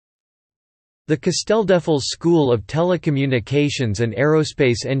The Castelldefels School of Telecommunications and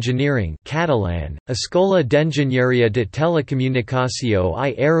Aerospace Engineering Catalan, Escola d'Enginyeria de Telecomunicació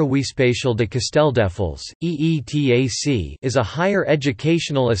I Aeroespacial de Castelldefels, EETAC, is a higher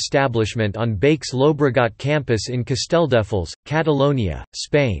educational establishment on Baix Llobregat campus in Castelldefels, Catalonia,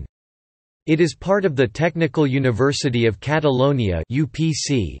 Spain. It is part of the Technical University of Catalonia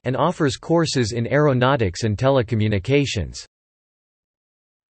 (UPC) and offers courses in aeronautics and telecommunications.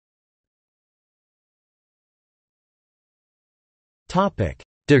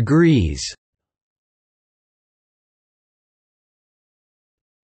 Degrees.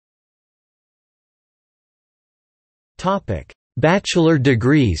 Bachelor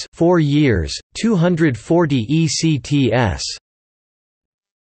degrees 4 years, 240 ECTS.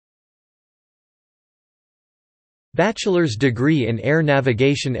 Bachelor's degree in Air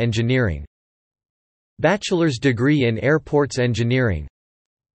Navigation Engineering, Bachelor's degree in Airports Engineering,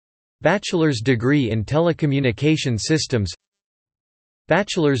 Bachelor's degree in Telecommunication Systems,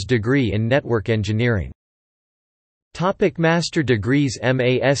 Bachelor's degree in Network Engineering. Master degrees: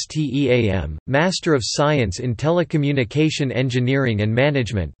 MASTEAM, Master of Science in Telecommunication Engineering and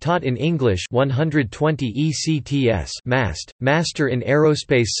Management, taught in English, 120 ECTS; Master in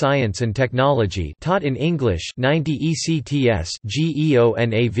Aerospace Science and Technology, taught in English, 90 ECTS;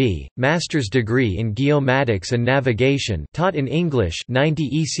 GEONAV, Master's degree in Geomatics and Navigation, taught in English, 90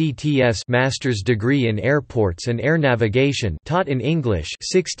 ECTS; Master's degree in Airports and Air Navigation, taught in English,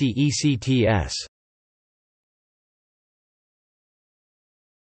 60 ECTS.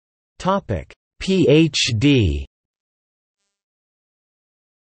 PhD.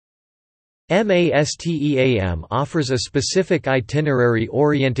 MASTEAM offers a specific itinerary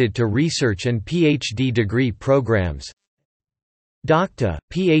oriented to research and PhD degree programs. DOCTA,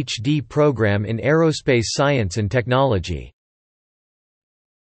 PhD program in Aerospace Science and Technology.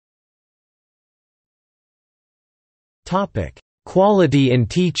 Quality and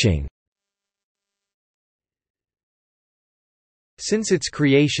teaching. Since its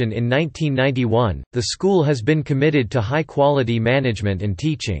creation in 1991, the school has been committed to high-quality management and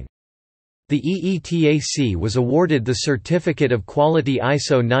teaching. The EETAC was awarded the Certificate of Quality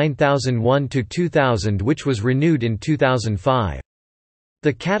ISO 9001-2000, which was renewed in 2005.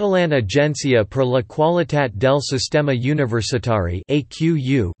 The Catalan Agència per la Qualitat del Sistema Universitari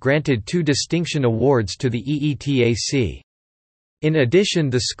 (AQU) granted 2 distinction awards to the EETAC. In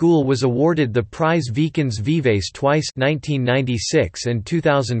addition, the school was awarded the Prize Vicens Vives twice, 1996 and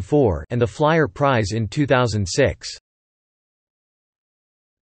 2004, and the Flyer Prize in 2006.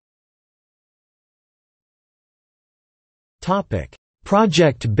 Topic: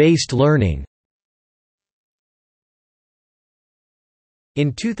 Project-based learning.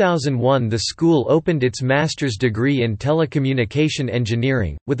 In 2001 the school opened its master's degree in telecommunication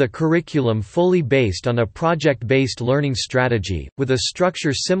engineering, with a curriculum fully based on a project-based learning strategy, with a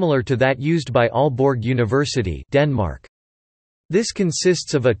structure similar to that used by Aalborg University, Denmark. This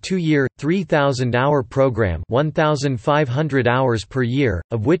consists of a 2-year, 3,000-hour program, 1,500 hours per year,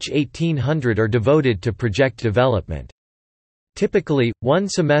 of which 1,800 are devoted to project development. Typically, one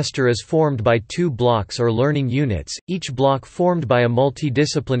semester is formed by 2 blocks or learning units, each block formed by a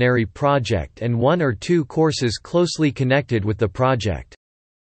multidisciplinary project and 1 or 2 courses closely connected with the project.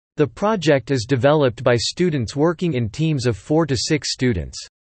 The project is developed by students working in teams of 4 to 6 students.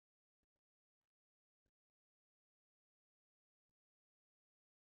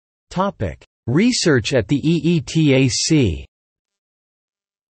 Research at the EETAC.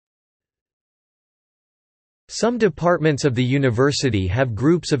 Some departments of the university have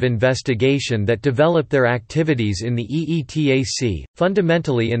groups of investigation that develop their activities in the EETAC,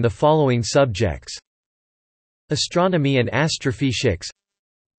 fundamentally in the following subjects: astronomy and astrophysics,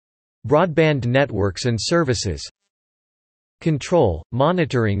 broadband networks and services, control,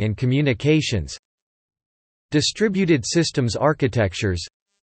 monitoring and communications, distributed systems architectures,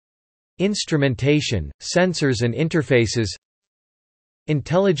 instrumentation, sensors and interfaces,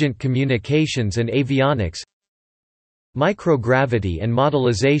 intelligent communications and avionics, microgravity and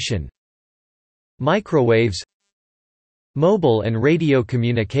modelization, microwaves, mobile and radio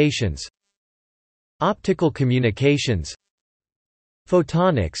communications, optical communications,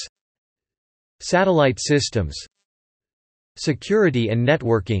 photonics, satellite systems, security and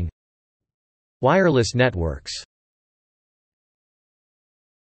networking, wireless networks.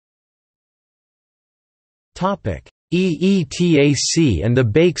 EETAC and the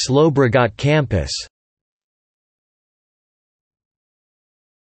Baix Llobregat campus.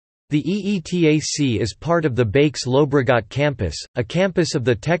 The EETAC is part of the Baix Llobregat campus, a campus of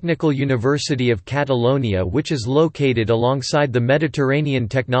the Technical University of Catalonia which is located alongside the Mediterranean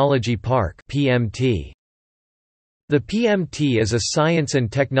Technology Park (PMT). The PMT is a science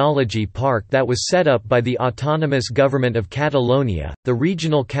and technology park that was set up by the Autonomous Government of Catalonia, the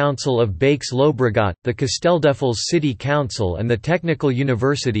Regional Council of Baix Llobregat, the Castelldefels City Council and the Technical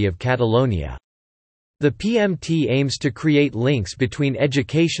University of Catalonia. The PMT aims to create links between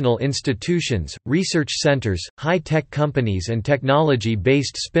educational institutions, research centers, high-tech companies and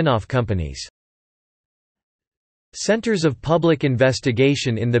technology-based spin-off companies. Centers of public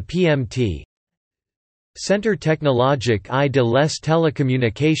investigation in the PMT: Centre Tecnològic I de les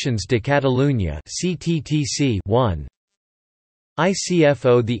Telecommunications de Catalunya (CTTC) 1.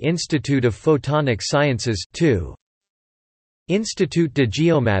 ICFO, the Institute of Photonic Sciences 2. Institut de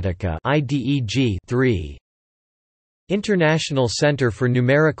Geomàtica (IDEG) 3. International Centre for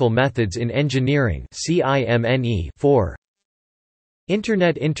Numerical Methods in Engineering (CIMNE) 4.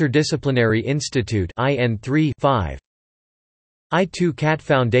 Internet Interdisciplinary Institute (IN3) 5. I2CAT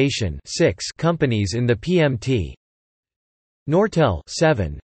Foundation 6 companies in the PMT. Nortel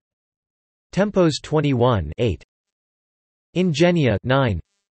 7. Tempos 21 8. Ingenia 9.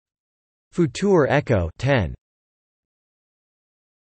 Futur Echo 10.